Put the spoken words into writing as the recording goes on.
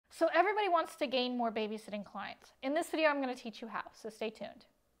So everybody wants to gain more babysitting clients. In this video, I'm going to teach you how, so stay tuned.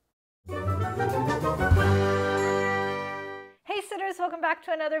 Hey sitters, welcome back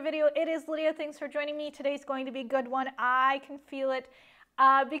to another video. It is Lydia. Thanks for joining me. Today's going to be a good one. I can feel it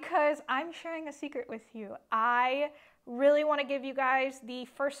because I'm sharing a secret with you. I really want to give you guys the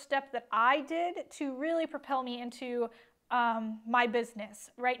first step that I did to really propel me into my business.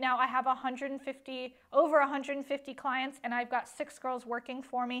 Right now I have over 150 clients, and I've got 6 girls working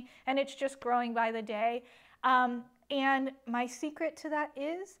for me, and it's just growing by the day. And my secret to that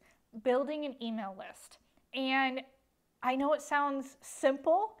is building an email list. And I know it sounds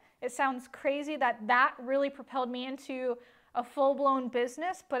simple, it sounds crazy that really propelled me into a full-blown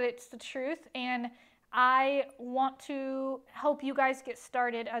business, but it's the truth, and I want to help you guys get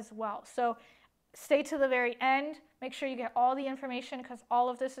started as well. So stay to the very end. Make sure you get all the information, because all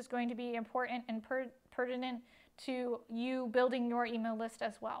of this is going to be important and pertinent to you building your email list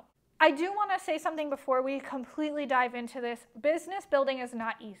as well. I do want to say something before we completely dive into this. Business building is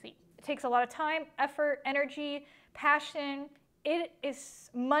not easy. It takes a lot of time, effort, energy, passion. It is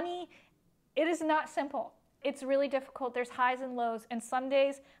money. It is not simple. It's really difficult. There's highs and lows, and some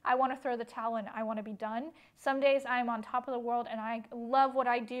days I want to throw the towel in. I want to be done. Some days I'm on top of the world and I love what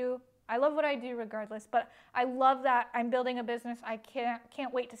I do. I love what I do regardless, but I love that I'm building a business. I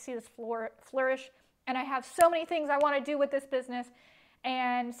can't wait to see this flourish, and I have so many things I want to do with this business,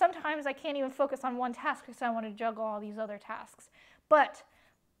 and sometimes I can't even focus on one task because I want to juggle all these other tasks. But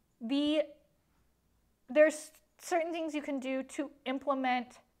there's certain things you can do to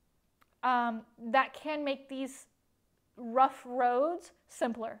implement that can make these rough roads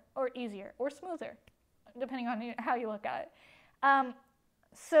simpler or easier or smoother, depending on how you look at it.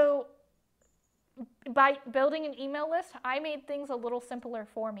 So by building an email list, I made things a little simpler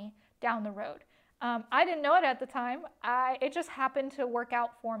for me down the road. I didn't know it at the time. It just happened to work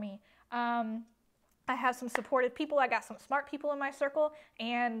out for me. I have some supportive people. I got some smart people in my circle,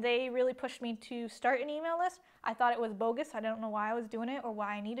 and they really pushed me to start an email list. I thought it was bogus. I don't know why I was doing it or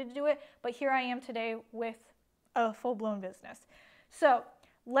why I needed to do it, but here I am today with a full-blown business. So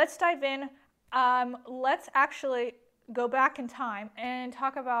let's dive in. Let's actually go back in time and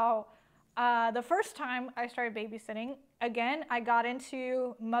talk about the first time I started babysitting. Again, I got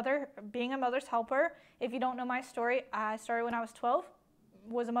into being a mother's helper. If you don't know my story, I started when I was 12,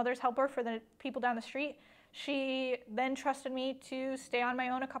 was a mother's helper for the people down the street. She then trusted me to stay on my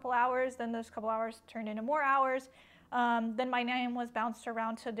own a couple hours. Then those couple hours turned into more hours. Then my name was bounced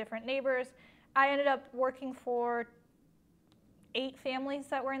around to different neighbors. I ended up working for 8 families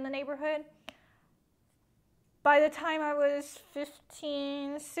that were in the neighborhood. By the time I was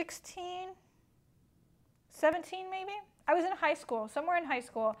 15, 16, 17 maybe, I was in high school, somewhere in high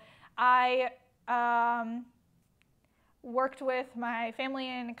school. I worked with my family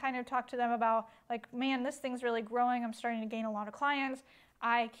and kind of talked to them about, like, man, this thing's really growing. I'm starting to gain a lot of clients.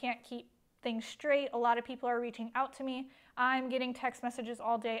 I can't keep things straight. A lot of people are reaching out to me. I'm getting text messages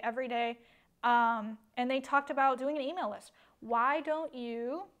all day, every day. And they talked about doing an email list. Why don't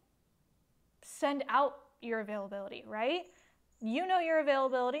you send out your availability, right? You know your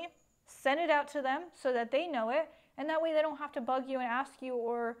availability, send it out to them so that they know it, and that way they don't have to bug you and ask you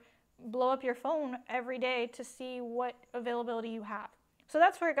or blow up your phone every day to see what availability you have. So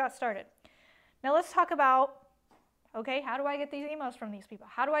that's where it got started. Now let's talk about, okay, how do I get these emails from these people?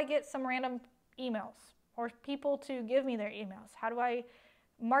 How do I get some random emails or people to give me their emails? How do I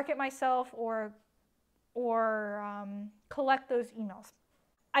market myself or collect those emails?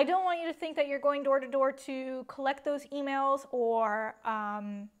 I don't want you to think that you're going door to door to collect those emails or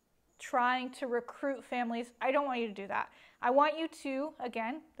trying to recruit families. I don't want you to do that. I want you to,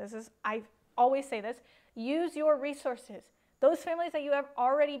 again, I always say this, use your resources. Those families that you have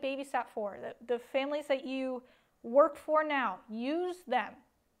already babysat for, the families that you work for now, use them.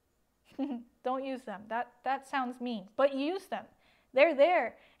 Don't use them. That sounds mean, but use them. They're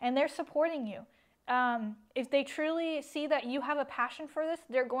there and they're supporting you. If they truly see that you have a passion for this,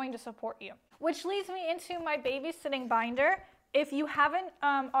 they're going to support you. Which leads me into my babysitting binder. If you haven't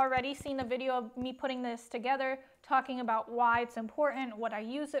already seen the video of me putting this together, talking about why it's important, what I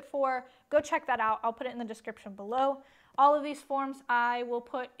use it for, go check that out. I'll put it in the description below. All of these forms I will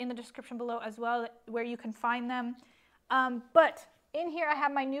put in the description below as well, where you can find them. But in here I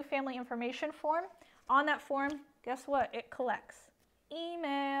have my new family information form. On that form, guess what? It collects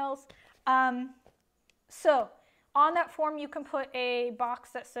emails. So on that form, you can put a box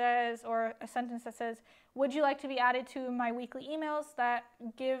that says, or a sentence that says, would you like to be added to my weekly emails that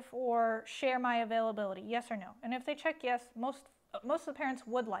give or share my availability? Yes or no? And if they check yes, most of the parents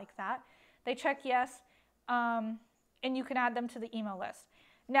would like that. They check yes, and you can add them to the email list.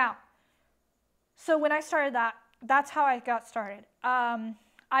 Now, so when I started that, that's how I got started.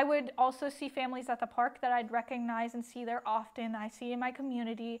 I would also see families at the park that I'd recognize and see there often, I see in my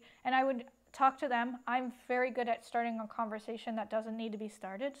community, and I would talk to them. I'm very good at starting a conversation that doesn't need to be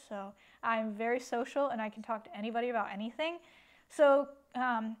started, so I'm very social and I can talk to anybody about anything. So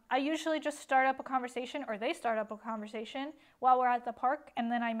I usually just start up a conversation, or they start up a conversation while we're at the park,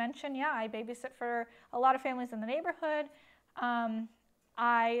 and then I mention, yeah, I babysit for a lot of families in the neighborhood.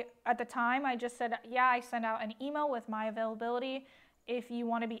 At the time, I just said, yeah, I send out an email with my availability. If you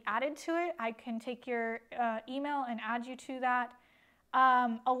want to be added to it, I can take your email and add you to that.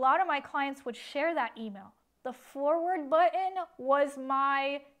 A lot of my clients would share that email. The forward button was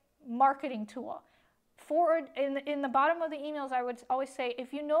my marketing tool. Forward in the bottom of the emails, I would always say,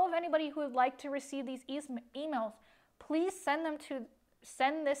 if you know of anybody who would like to receive these emails, please send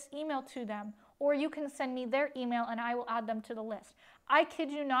this email to them, or you can send me their email and I will add them to the list. I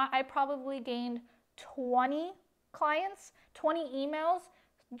kid you not, I probably gained 20 clients, 20 emails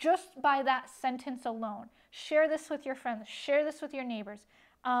just by that sentence alone. Share this with your friends, share this with your neighbors.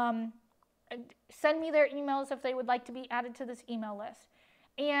 Send me their emails if they would like to be added to this email list.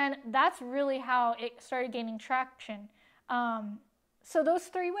 And that's really how it started gaining traction. So those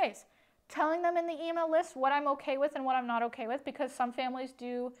 3 ways: telling them in the email list what I'm okay with and what I'm not okay with, because some families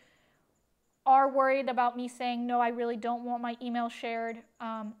are worried about me saying, no, I really don't want my email shared.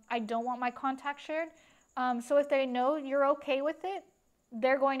 I don't want my contact shared. So if they know you're okay with it,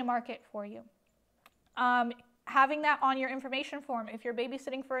 they're going to mark it for you. Having that on your information form, if you're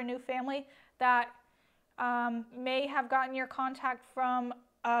babysitting for a new family that may have gotten your contact from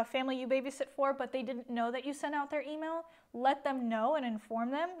a family you babysit for, but they didn't know that you sent out their email, let them know and inform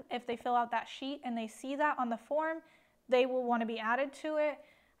them. If they fill out that sheet and they see that on the form, they will want to be added to it.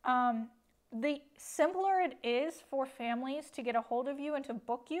 The simpler it is for families to get a hold of you and to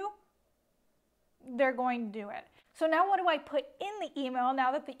book you, they're going to do it. So now what do I put in the email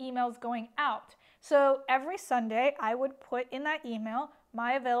now that the email is going out? So every Sunday I would put in that email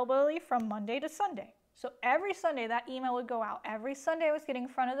my availability from Monday to Sunday. So every Sunday that email would go out. Every Sunday I was getting in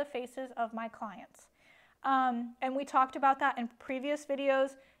front of the faces of my clients. And we talked about that in previous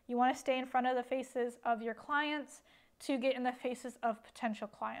videos. You want to stay in front of the faces of your clients to get in the faces of potential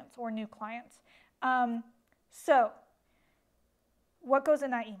clients or new clients. So what goes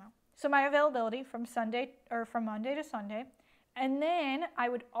in that email? So my availability from Monday to Sunday. And then I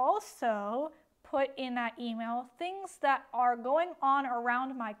would also put in that email things that are going on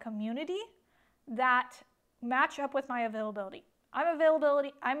around my community that match up with my availability. I'm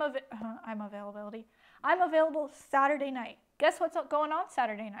available Saturday night. Guess what's going on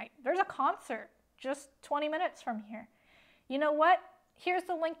Saturday night? There's a concert just 20 minutes from here. You know what? Here's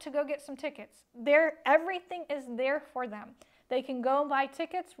the link to go get some tickets. Everything is there for them. They can go buy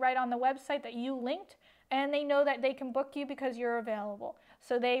tickets right on the website that you linked, and they know that they can book you because you're available.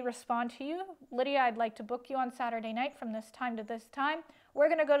 So they respond to you, Lydia, I'd like to book you on Saturday night from this time to this time. We're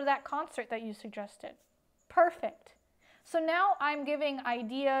going to go to that concert that you suggested. Perfect. So now I'm giving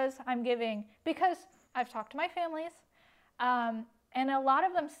ideas, because I've talked to my families, and a lot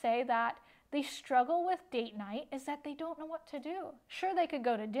of them say that they struggle with date night is that they don't know what to do. Sure, they could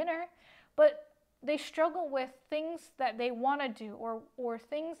go to dinner, but they struggle with things that they want to do or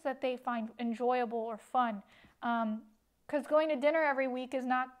things that they find enjoyable or fun. Because going to dinner every week is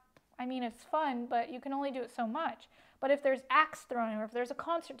not, it's fun, but you can only do it so much. But if there's axe throwing, or if there's a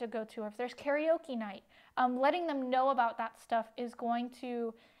concert to go to, or if there's karaoke night, letting them know about that stuff is going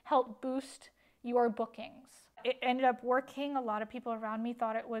to help boost your bookings. It ended up working. A lot of people around me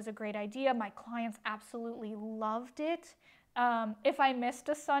thought it was a great idea. My clients absolutely loved it. If I missed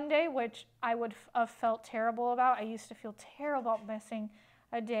a Sunday, which I would have felt terrible about, I used to feel terrible about missing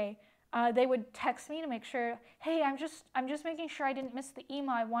a day. They would text me to make sure, hey, I'm just making sure I didn't miss the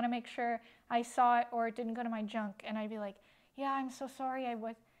email. I want to make sure I saw it or it didn't go to my junk. And I'd be like, yeah, I'm so sorry. I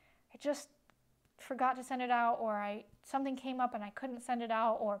just forgot to send it out, or something came up and I couldn't send it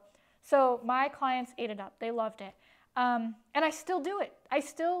out. So my clients ate it up. They loved it. And I still do it.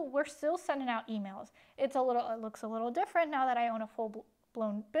 We're still sending out emails. It looks a little different now that I own a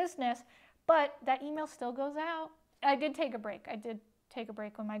full-blown business, but that email still goes out. I did take a break.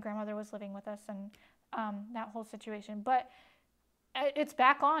 When my grandmother was living with us and that whole situation, but it's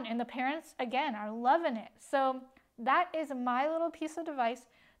back on, and the parents, again, are loving it. So that is my little piece of advice.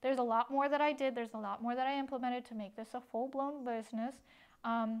 There's a lot more that I did. There's a lot more that I implemented to make this a full-blown business.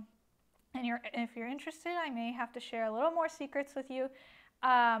 And if you're interested, I may have to share a little more secrets with you.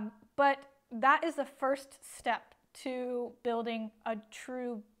 But that is the first step to building a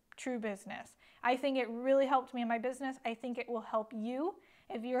true business. I think it really helped me in my business. I think it will help you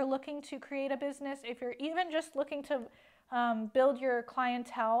If you're looking to create a business, if you're even just looking to build your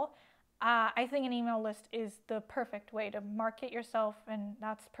clientele, I think an email list is the perfect way to market yourself, and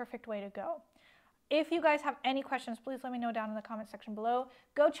that's the perfect way to go. If you guys have any questions, please let me know down in the comment section below.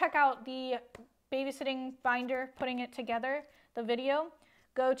 Go check out the babysitting binder, putting it together, the video.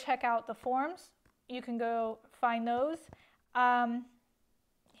 Go check out the forms. You can go find those.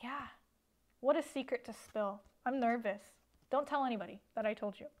 Yeah, what a secret to spill. I'm nervous. Don't tell anybody that I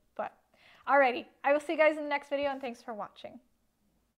told you. But alrighty, I will see you guys in the next video, and thanks for watching.